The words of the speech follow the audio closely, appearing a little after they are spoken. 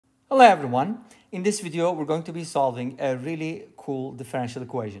Hello everyone. In this video, we're going to be solving a really cool differential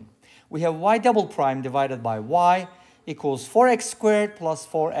equation. We have y double prime divided by y equals 4x squared plus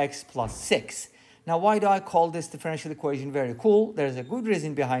 4x plus 6. Now, why do I call this differential equation very cool? There's a good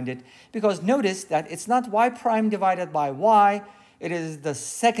reason behind it, because notice that it's not y prime divided by y, it is the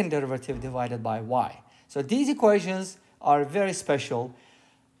second derivative divided by y. So these equations are very special,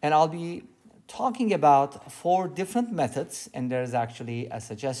 and I'll be talking about 4 different methods, and there's actually a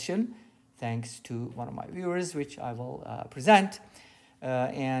suggestion thanks to one of my viewers which I will present,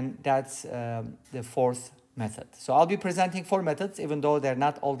 and that's the 4th method. So I'll be presenting 4 methods, even though they're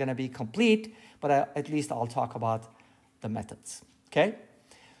not all going to be complete, but at least I'll talk about the methods. Okay,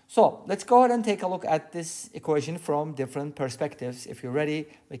 so let's go ahead and take a look at this equation from different perspectives. If you're ready,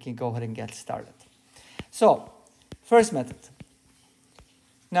 we can go ahead and get started. So first method.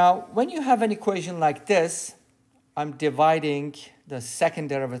 Now, when you have an equation like this, I'm dividing the second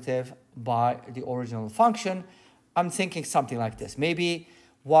derivative by the original function. I'm thinking something like this. Maybe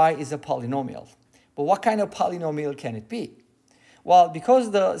y is a polynomial. But what kind of polynomial can it be? Well,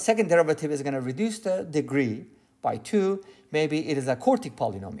 because the second derivative is going to reduce the degree by 2, maybe it is a quartic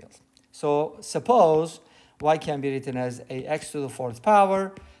polynomial. So suppose y can be written as ax to the 4th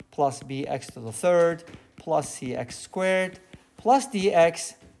power plus bx to the 3rd plus cx squared plus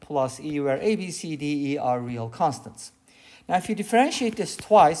dx plus e, where a, b, c, d, e are real constants. Now, if you differentiate this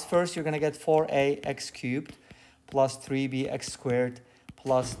twice, first you're going to get 4ax cubed plus 3bx squared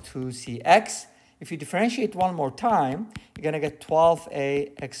plus 2cx. If you differentiate one more time, you're going to get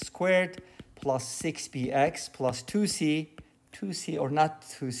 12ax squared plus 6bx plus 2c or not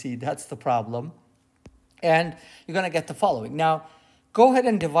 2c, that's the problem. And you're going to get the following. Now, go ahead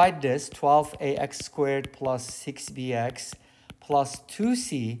and divide this 12ax squared plus 6bx plus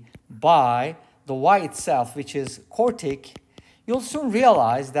 2c by the y itself, which is quartic. You'll soon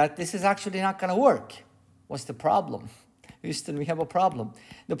realize that this is actually not going to work. What's the problem? Houston, we have a problem.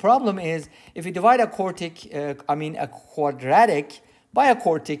 The problem is if you divide a quadratic by a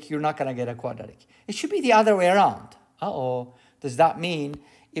quartic, you're not going to get a quadratic. It should be the other way around. Does that mean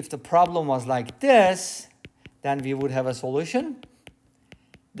if the problem was like this, then we would have a solution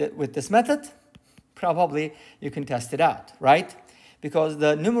with this method? Probably. You can test it out, right? Because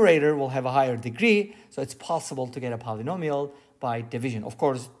the numerator will have a higher degree, so it's possible to get a polynomial by division. Of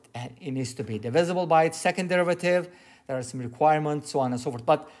course, it needs to be divisible by its second derivative. There are some requirements, so on and so forth.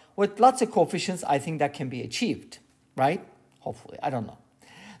 But with lots of coefficients, I think that can be achieved, right? Hopefully, I don't know.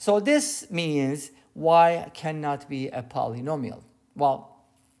 So this means y cannot be a polynomial. Well,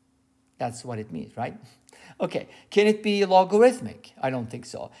 that's what it means, right? Okay, can it be logarithmic? I don't think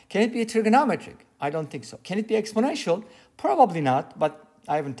so. Can it be trigonometric? I don't think so. Can it be exponential? Probably not, but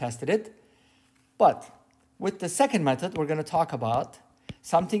I haven't tested it. But with the second method, we're going to talk about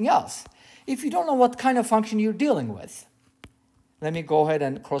something else. If you don't know what kind of function you're dealing with, let me go ahead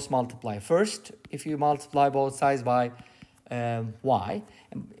and cross multiply first. If you multiply both sides by y,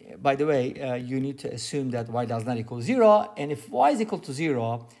 and by the way, you need to assume that y does not equal 0. And if y is equal to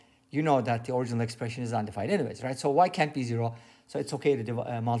 0, you know that the original expression is undefined anyways, right? So y can't be 0, so it's okay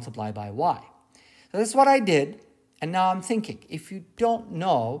to multiply by y. So that's what I did. And now I'm thinking, if you don't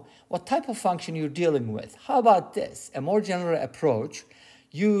know what type of function you're dealing with, how about this? A more general approach,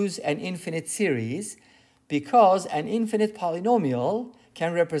 use an infinite series, because an infinite polynomial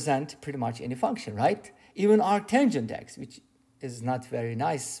can represent pretty much any function, right? Even arctangent x, which is not very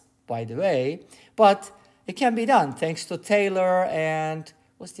nice, by the way, but it can be done thanks to Taylor and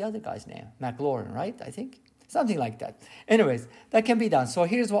what's the other guy's name? McLaurin, right? I think something like that. Anyways, that can be done. So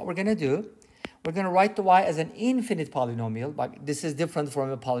here's what we're going to do. We're going to write the y as an infinite polynomial, but this is different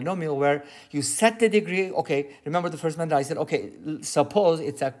from a polynomial where you set the degree. Okay, remember the first method I said, okay, suppose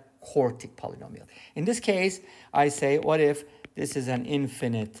it's a quartic polynomial. In this case, I say, what if this is an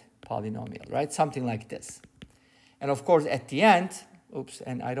infinite polynomial, right? Something like this. And of course, at the end, oops,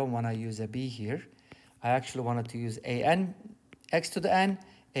 and I don't want to use a b here. I actually wanted to use an x to the n,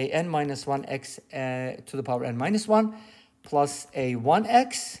 an minus 1 x to the power n minus 1, plus a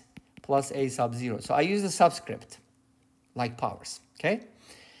 1x, plus a sub 0. So I use the subscript, like powers, okay?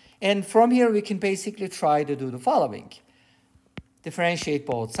 And from here, we can basically try to do the following. Differentiate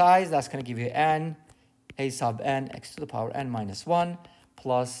both sides. That's going to give you n, a sub n, x to the power n minus 1,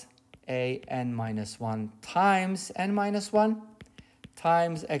 plus a n minus 1 times n minus 1,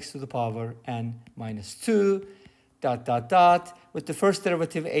 times x to the power n minus 2, dot, dot, dot. With the first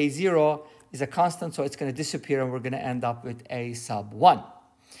derivative, a0 is a constant, so it's going to disappear, and we're going to end up with a sub 1.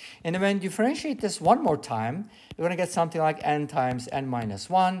 And then when you differentiate this one more time, you're going to get something like n times n minus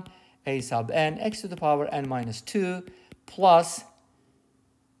 1, a sub n, x to the power n minus 2, plus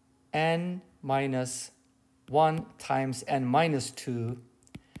n minus 1 times n minus 2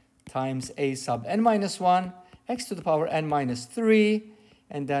 times a sub n minus 1 x to the power n minus 3,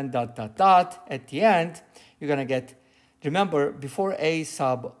 and then dot, dot, dot. At the end, you're going to get, remember, before a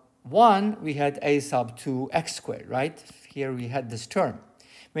sub 1, we had a sub 2x squared, right? Here we had this term.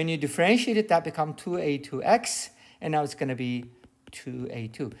 When you differentiate it, that becomes 2a2x, and now it's going to be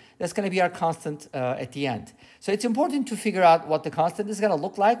 2a2. That's going to be our constant at the end. So it's important to figure out what the constant is going to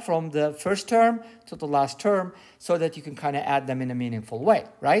look like from the first term to the last term so that you can kind of add them in a meaningful way,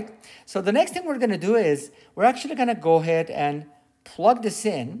 right? So the next thing we're going to do is we're actually going to go ahead and plug this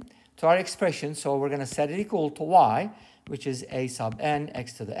in to our expression. So we're going to set it equal to y, which is a sub n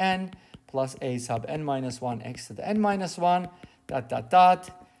x to the n plus a sub n minus 1 x to the n minus 1, dot, dot,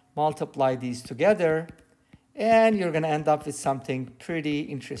 dot. Multiply these together, and you're going to end up with something pretty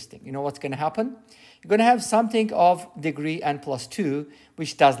interesting. You know what's going to happen? You're going to have something of degree n plus 2,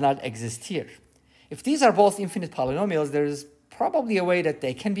 which does not exist here. If these are both infinite polynomials, there's probably a way that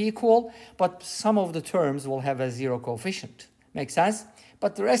they can be equal, but some of the terms will have a 0 coefficient. Make sense?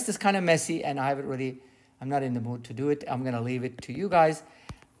 But the rest is kind of messy, and I'm not in the mood to do it. I'm going to leave it to you guys.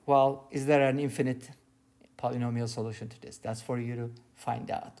 Well, is there an infinite polynomial solution to this? That's for you to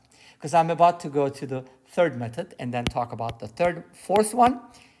find out. Because I'm about to go to the third method and then talk about the fourth one.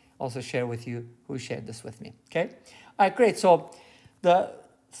 Also share with you who shared this with me. Okay? All right, great. So the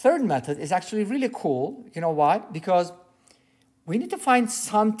third method is actually really cool. You know why? Because we need to find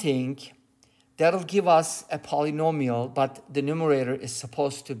something that'll give us a polynomial, but the numerator is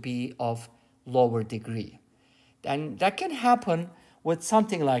supposed to be of lower degree. And that can happen with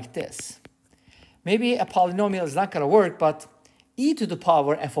something like this. Maybe a polynomial is not going to work, but e to the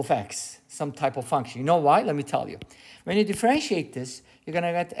power f of x, some type of function. You know why? Let me tell you. When you differentiate this, you're going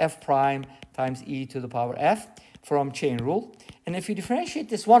to get f prime times e to the power f from chain rule. And if you differentiate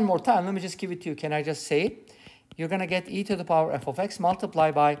this one more time, let me just give it to you. Can I just say it? You're going to get e to the power f of x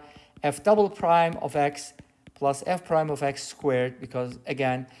multiplied by f double prime of x plus f prime of x squared, because,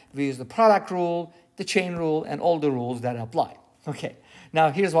 again, we use the product rule, the chain rule, and all the rules that apply. Okay, now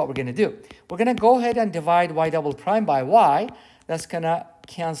here's what we're going to do. We're going to go ahead and divide y double prime by y. That's going to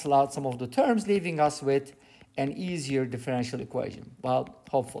cancel out some of the terms, leaving us with an easier differential equation. Well,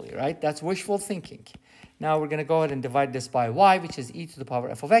 hopefully, right? That's wishful thinking. Now we're going to go ahead and divide this by y, which is e to the power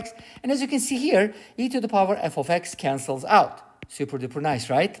f of x. And as you can see here, e to the power f of x cancels out. Super duper nice,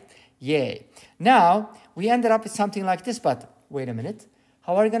 right? Yay. Now, we ended up with something like this, but wait a minute.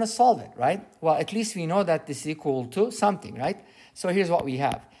 How are we going to solve it, right? Well, at least we know that this is equal to something, right? So here's what we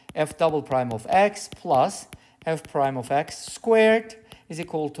have. F double prime of x plus f prime of x squared is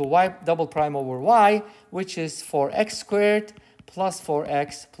equal to y double prime over y, which is 4x squared plus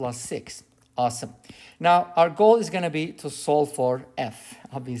 4x plus 6. Awesome. Now, our goal is going to be to solve for f,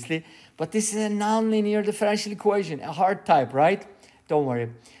 obviously. But this is a nonlinear differential equation, a hard type, right? Don't worry.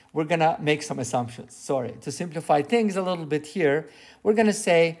 We're going to make some assumptions. Sorry. To simplify things a little bit here, we're going to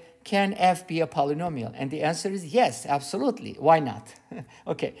say, can f be a polynomial? And the answer is yes, absolutely. Why not?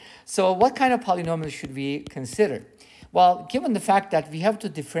 Okay. So what kind of polynomial should we consider? Well, given the fact that we have to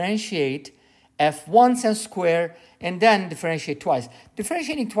differentiate f once and square and then differentiate twice.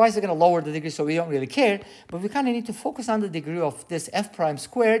 Differentiating twice is going to lower the degree, so we don't really care. But we kind of need to focus on the degree of this f prime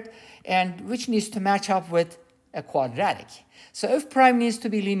squared, and which needs to match up with a quadratic. So f prime needs to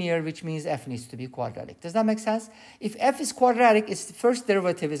be linear, which means f needs to be quadratic. Does that make sense? If f is quadratic, its first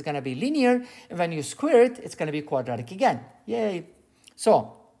derivative is going to be linear, and when you square it, it's going to be quadratic again. Yay.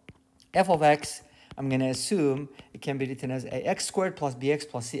 So f of x, I'm going to assume it can be written as ax squared plus bx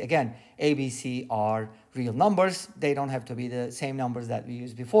plus c. Again, a, b, c are real numbers. They don't have to be the same numbers that we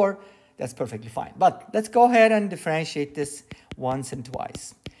used before. That's perfectly fine. But let's go ahead and differentiate this once and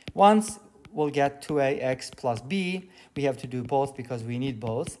twice. Once, we'll get 2ax plus b. We have to do both because we need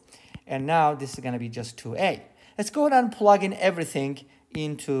both. And now this is going to be just 2a. Let's go ahead and plug in everything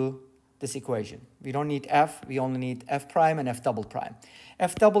into this equation. We don't need f. We only need f prime and f double prime.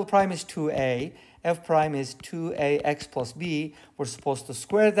 F double prime is 2a. F prime is 2ax plus b. We're supposed to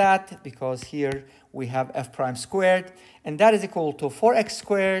square that because here we have f prime squared. And that is equal to 4x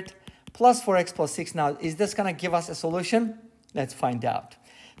squared plus 4x plus 6. Now, is this going to give us a solution? Let's find out.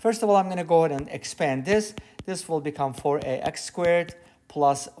 First of all, I'm going to go ahead and expand this. This will become 4ax squared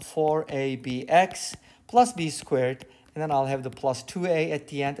plus 4abx plus b squared. And then I'll have the plus 2a at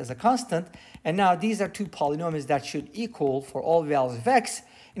the end as a constant. And now these are two polynomials that should equal for all values of x.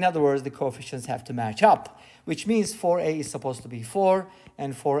 In other words, the coefficients have to match up, which means 4a is supposed to be 4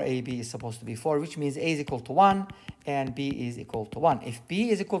 and 4ab is supposed to be 4, which means a is equal to 1 and b is equal to 1. If b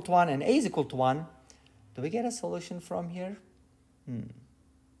is equal to 1 and a is equal to 1, do we get a solution from here?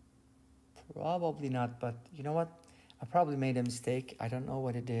 Probably not, but you know what? I probably made a mistake. I don't know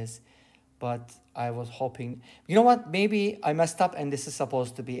what it is, but I was hoping, you know what? Maybe I messed up and this is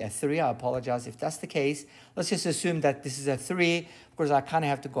supposed to be a 3. I apologize if that's the case. Let's just assume that this is a 3. Of course, I kind of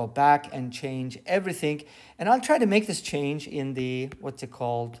have to go back and change everything. And I'll try to make this change in the, what's it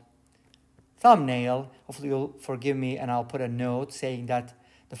called, thumbnail. Hopefully you'll forgive me and I'll put a note saying that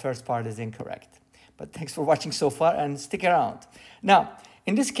the first part is incorrect. But thanks for watching so far and stick around. Now,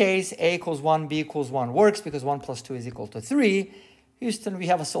 in this case, A equals 1, B equals 1 works because 1 plus 2 is equal to 3. Houston, we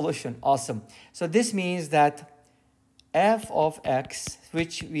have a solution. Awesome. So this means that f of x,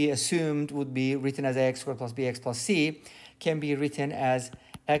 which we assumed would be written as ax squared plus bx plus c, can be written as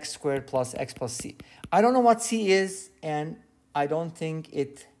x squared plus x plus c. I don't know what c is, and I don't think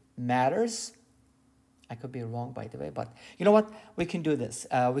it matters. I could be wrong, by the way, but you know what? We can do this.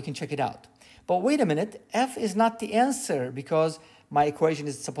 We can check it out. But wait a minute. F is not the answer because my equation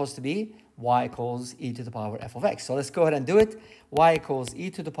is supposed to be y equals e to the power f of x. So let's go ahead and do it. Y equals e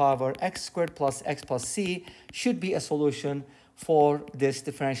to the power x squared plus x plus c should be a solution for this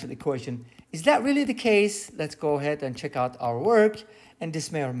differential equation. Is that really the case? Let's go ahead and check out our work. And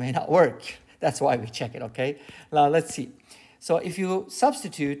this may or may not work. That's why we check it, okay? Now let's see. So if you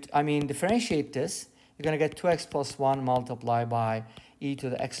differentiate this, you're going to get 2x plus 1 multiplied by e to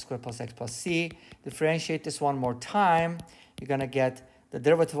the x squared plus x plus c. Differentiate this one more time. You're going to get the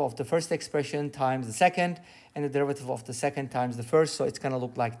derivative of the first expression times the second, and the derivative of the second times the first. So it's going to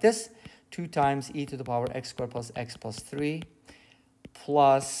look like this. 2 times e to the power x squared plus x plus 3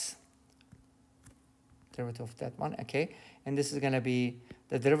 plus derivative of that one, okay? And this is going to be,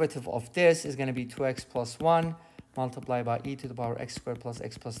 the derivative of this is going to be 2x plus 1 multiplied by e to the power x squared plus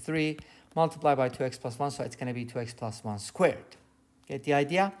x plus 3 multiplied by 2x plus 1. So it's going to be 2x plus 1 squared. Get the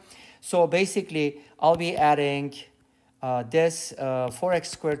idea? So basically, I'll be adding this 4x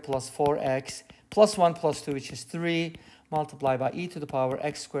squared plus 4x plus 1 plus 2, which is 3, multiplied by e to the power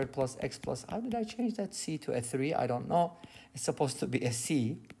x squared plus x plus, how did I change that c to a 3? I don't know. It's supposed to be a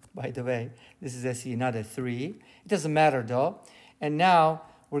c, by the way. This is a c, not a 3. It doesn't matter, though. And now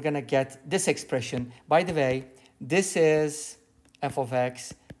we're going to get this expression. By the way, this is f of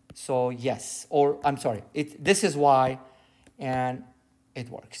x. So yes, or I'm sorry, this is y, and it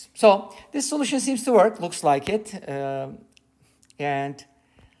works. So this solution seems to work, looks like it. And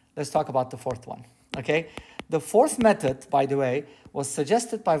let's talk about the fourth one, okay? The fourth method, by the way, was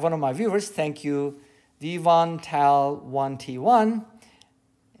suggested by one of my viewers. Thank you, V1Tal1T1.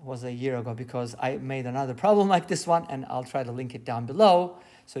 It was a year ago because I made another problem like this one, and I'll try to link it down below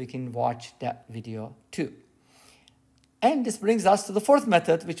so you can watch that video too. And this brings us to the fourth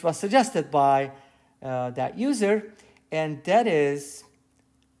method, which was suggested by that user, and that is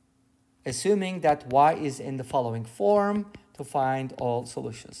assuming that y is in the following form to find all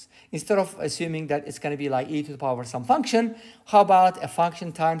solutions. Instead of assuming that it's going to be like e to the power some function, how about a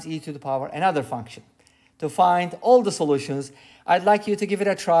function times e to the power another function? To find all the solutions, I'd like you to give it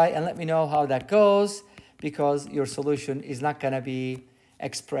a try and let me know how that goes, because your solution is not going to be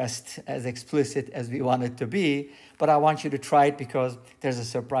expressed as explicit as we want it to be, but I want you to try it because there's a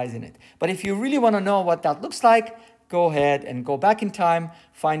surprise in it. But if you really want to know what that looks like, go ahead and go back in time,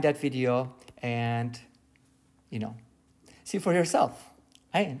 find that video, and, see for yourself.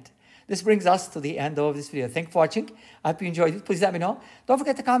 And this brings us to the end of this video. Thank you for watching. I hope you enjoyed it. Please let me know. Don't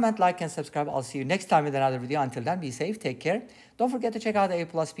forget to comment, like, and subscribe. I'll see you next time with another video. Until then, be safe. Take care. Don't forget to check out the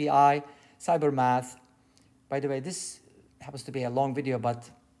aplusbi, SyberMath. By the way, this happens to be a long video, but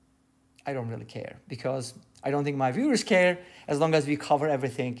I don't really care because I don't think my viewers care. As long as we cover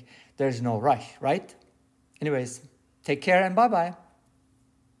everything, there's no rush, right? Anyways, take care and bye-bye.